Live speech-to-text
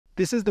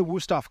This is the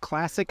Wusthof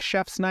Classic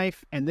chef's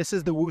knife, and this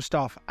is the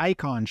Wusthof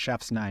Ikon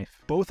chef's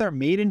knife. Both are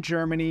made in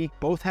Germany,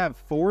 both have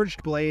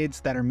forged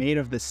blades that are made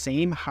of the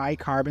same high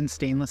carbon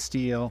stainless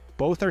steel,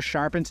 both are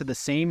sharpened to the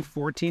same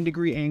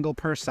 14-degree angle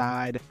per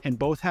side, and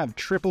both have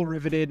triple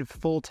riveted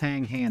full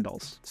tang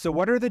handles. So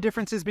what are the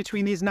differences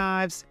between these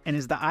knives, and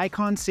is the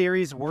Ikon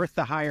series worth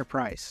the higher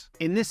price?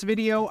 In this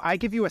video, I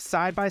give you a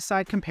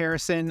side-by-side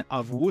comparison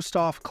of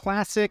Wusthof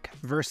Classic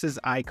versus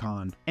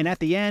Ikon, and at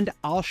the end,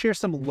 I'll share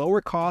some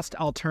lower cost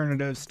alternatives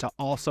to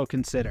also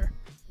consider.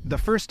 The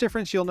first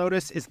difference you'll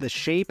notice is the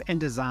shape and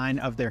design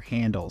of their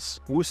handles.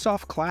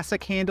 Wusthof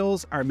Classic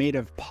handles are made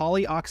of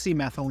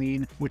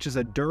polyoxymethylene, which is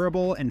a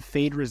durable and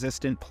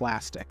fade-resistant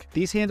plastic.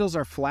 These handles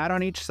are flat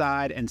on each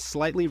side and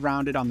slightly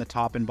rounded on the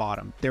top and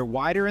bottom. They're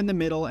wider in the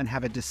middle and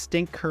have a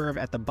distinct curve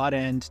at the butt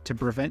end to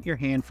prevent your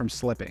hand from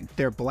slipping.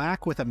 They're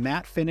black with a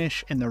matte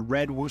finish and the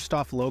red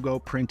Wusthof logo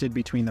printed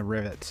between the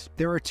rivets.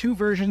 There are two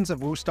versions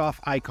of Wusthof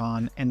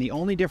Ikon, and the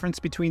only difference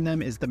between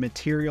them is the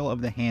material of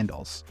the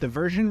handles. The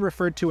version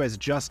referred to as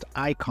just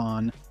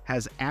Ikon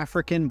has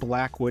African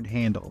blackwood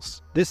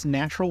handles. This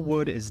natural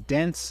wood is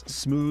dense,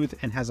 smooth,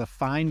 and has a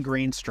fine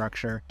grain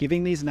structure,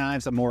 giving these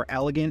knives a more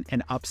elegant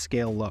and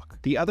upscale look.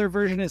 The other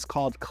version is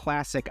called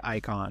Classic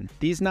Ikon.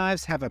 These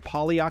knives have a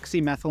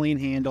polyoxymethylene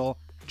handle,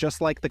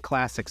 just like the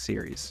Classic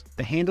series.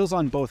 The handles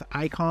on both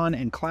Ikon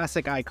and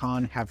Classic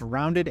Ikon have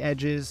rounded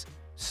edges,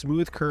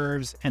 smooth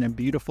curves, and a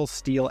beautiful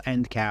steel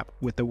end cap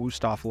with the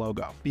Wusthof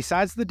logo.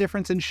 Besides the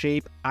difference in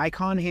shape,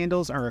 Ikon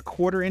handles are a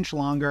 1/4 inch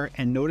longer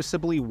and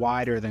noticeably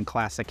wider than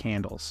Classic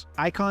handles.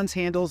 Ikon's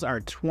handles are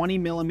 20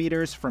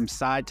 millimeters from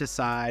side to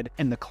side,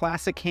 and the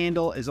Classic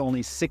handle is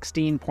only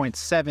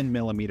 16.7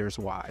 millimeters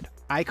wide.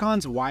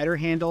 Ikon's wider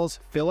handles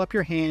fill up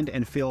your hand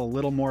and feel a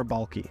little more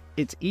bulky.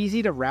 It's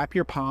easy to wrap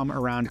your palm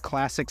around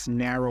Classic's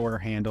narrower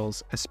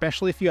handles,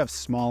 especially if you have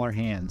smaller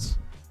hands.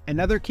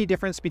 Another key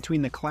difference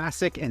between the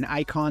Classic and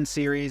Ikon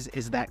series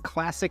is that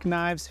Classic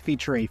knives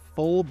feature a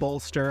full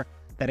bolster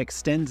that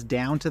extends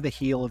down to the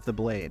heel of the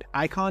blade.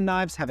 Ikon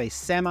knives have a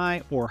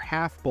semi or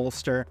half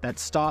bolster that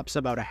stops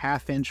about a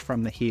 1/2 inch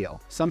from the heel.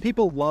 Some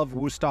people love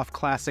Wusthof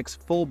Classic's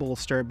full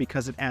bolster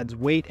because it adds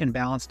weight and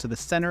balance to the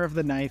center of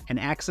the knife and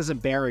acts as a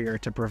barrier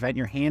to prevent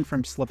your hand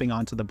from slipping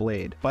onto the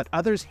blade. But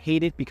others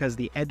hate it because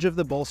the edge of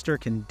the bolster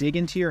can dig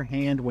into your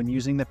hand when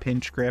using the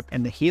pinch grip,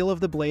 and the heel of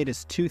the blade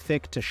is too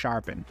thick to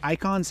sharpen.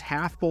 Ikon's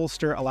half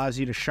bolster allows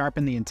you to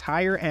sharpen the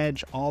entire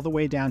edge all the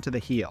way down to the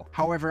heel.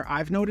 However,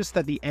 I've noticed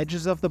that the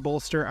edges of the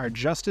bolster are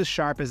just as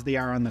sharp as they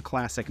are on the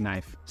Classic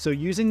knife, so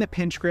using the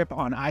pinch grip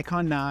on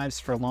Ikon knives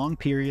for long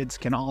periods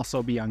can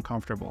also be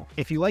uncomfortable.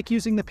 If you like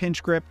using the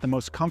pinch grip, the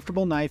most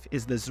comfortable knife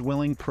is the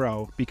Zwilling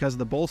Pro because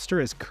the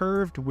bolster is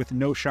curved with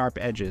no sharp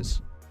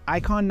edges.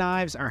 Ikon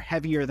knives are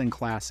heavier than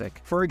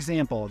Classic. For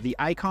example, the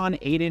Ikon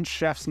 8-inch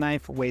chef's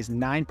knife weighs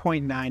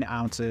 9.9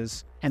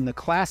 ounces, and the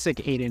Classic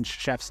 8-inch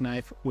chef's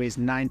knife weighs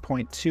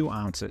 9.2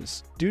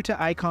 ounces. Due to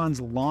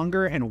Ikon's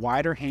longer and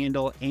wider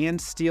handle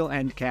and steel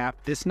end cap,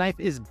 this knife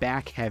is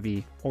back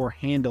heavy, or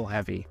handle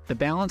heavy. The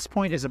balance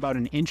point is about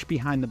 1 inch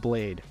behind the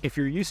blade. If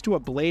you're used to a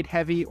blade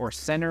heavy or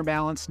center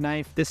balanced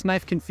knife, this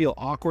knife can feel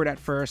awkward at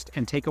first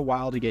and take a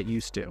while to get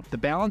used to. The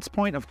balance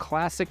point of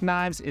Classic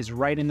knives is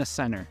right in the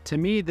center. To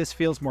me, this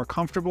feels more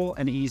comfortable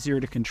and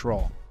easier to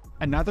control.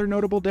 Another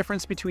notable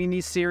difference between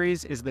these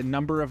series is the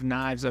number of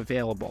knives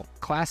available.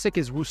 Classic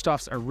is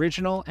Wustof's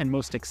original and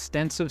most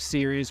extensive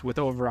series with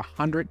over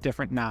 100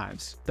 different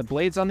knives. The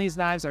blades on these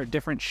knives are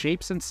different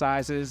shapes and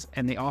sizes,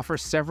 and they offer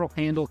several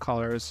handle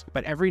colors,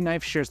 but every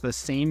knife shares the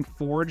same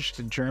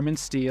forged German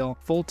steel,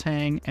 full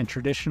tang, and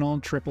traditional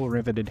triple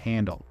riveted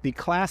handle. The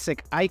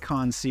Classic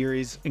Ikon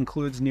series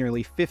includes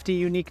nearly 50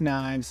 unique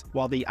knives,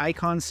 while the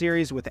Ikon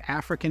series with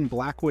African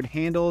blackwood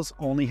handles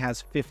only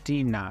has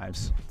 15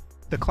 knives.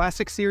 The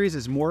Classic series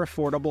is more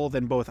affordable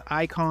than both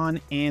Ikon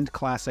and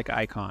Classic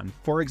Ikon.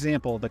 For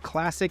example, the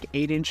Classic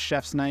 8-inch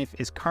chef's knife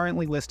is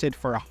currently listed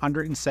for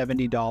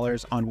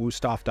 $170 on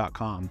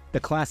Wusthof.com. The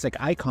Classic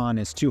Ikon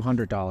is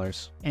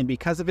 $200, and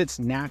because of its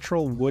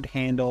natural wood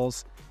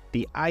handles,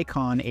 the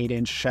Ikon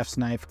 8-inch chef's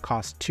knife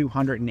costs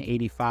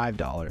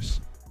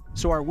 $285.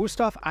 So are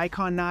Wusthof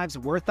Ikon knives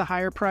worth the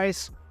higher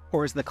price?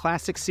 Or is the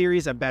Classic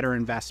series a better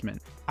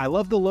investment? I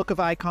love the look of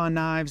Ikon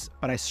knives,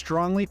 but I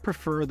strongly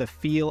prefer the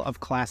feel of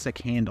Classic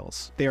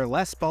handles. They are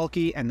less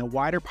bulky, and the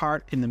wider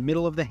part in the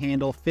middle of the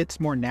handle fits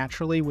more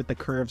naturally with the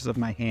curves of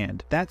my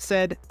hand. That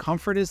said,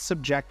 comfort is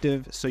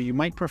subjective, so you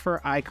might prefer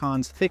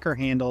Ikon's thicker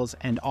handles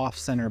and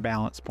off-center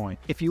balance point.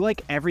 If you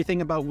like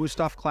everything about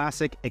Wusthof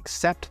Classic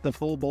except the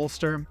full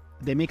bolster,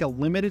 they make a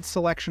limited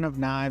selection of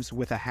knives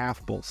with a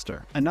half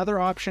bolster.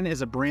 Another option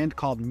is a brand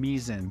called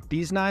Mizzen.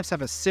 These knives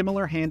have a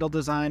similar handle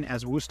design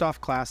as Wusthof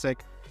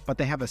Classic, but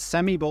they have a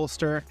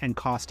semi-bolster and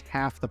cost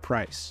half the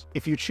price.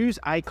 If you choose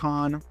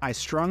Ikon, I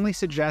strongly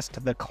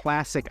suggest the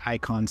Classic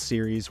Ikon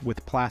series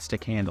with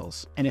plastic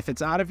handles. And if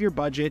it's out of your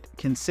budget,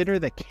 consider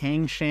the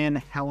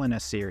Kangshan Helena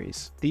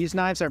series. These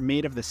knives are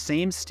made of the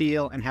same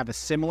steel and have a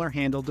similar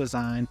handle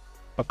design,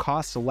 but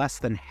costs less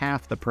than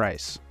half the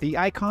price. The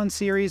Ikon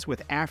series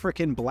with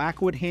African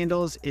blackwood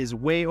handles is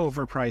way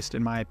overpriced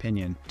in my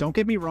opinion. Don't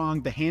get me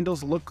wrong, the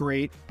handles look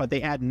great, but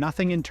they add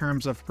nothing in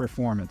terms of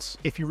performance.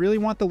 If you really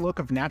want the look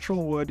of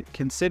natural wood,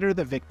 consider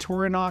the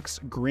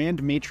Victorinox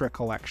Grand Maitre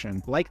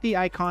collection. Like the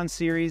Ikon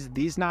series,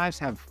 these knives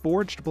have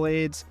forged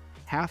blades,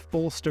 half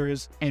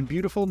bolsters, and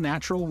beautiful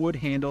natural wood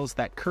handles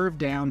that curve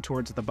down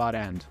towards the butt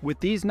end. With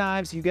these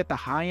knives, you get the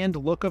high-end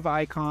look of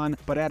Ikon,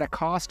 but at a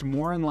cost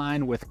more in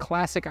line with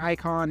Classic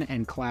Ikon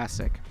and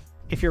Classic.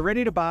 If you're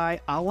ready to buy,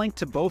 I'll link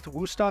to both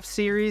Wusthof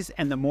series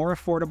and the more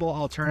affordable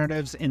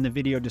alternatives in the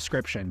video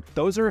description.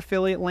 Those are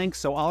affiliate links,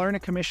 so I'll earn a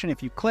commission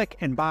if you click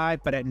and buy,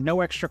 but at no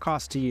extra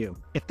cost to you.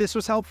 If this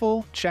was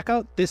helpful, check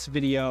out this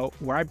video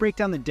where I break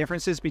down the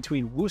differences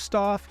between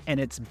Wusthof and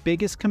its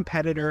biggest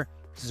competitor,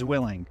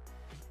 Zwilling.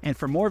 And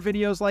for more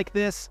videos like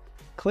this,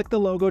 click the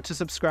logo to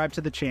subscribe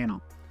to the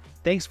channel.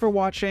 Thanks for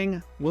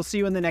watching. We'll see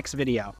you in the next video.